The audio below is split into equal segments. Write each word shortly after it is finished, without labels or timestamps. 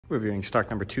We're reviewing stock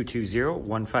number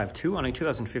 220152 on a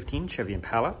 2015 Chevy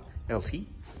Impala LT.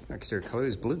 Our exterior color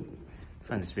is blue.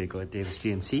 Find this vehicle at Davis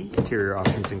GMC. Interior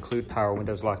options include power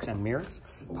windows, locks, and mirrors,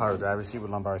 power driver's seat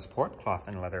with lumbar support, cloth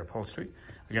and leather upholstery,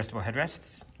 adjustable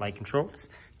headrests, light controls,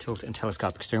 tilt and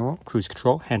telescopic steering wheel, cruise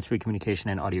control, hands-free communication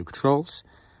and audio controls,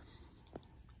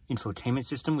 infotainment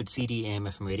system with CD, AM,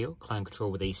 FM radio, climate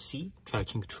control with AC,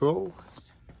 traction control,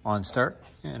 on start,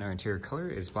 and our interior color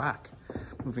is black.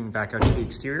 Moving back out to the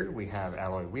exterior, we have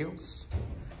alloy wheels,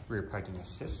 rear parking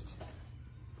assist,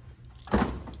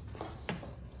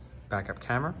 backup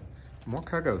camera, more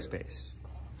cargo space.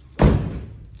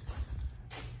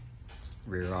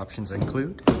 Rear options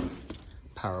include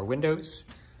power windows,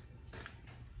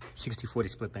 60/40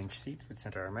 split bench seat with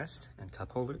center armrest and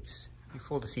cup holders. You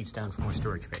fold the seats down for more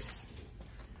storage space.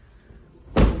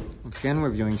 Once again, we're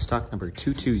viewing stock number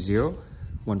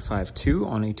 220152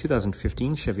 on a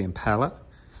 2015 Chevy Impala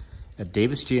at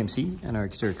Davis GMC, and our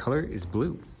exterior color is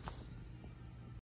blue.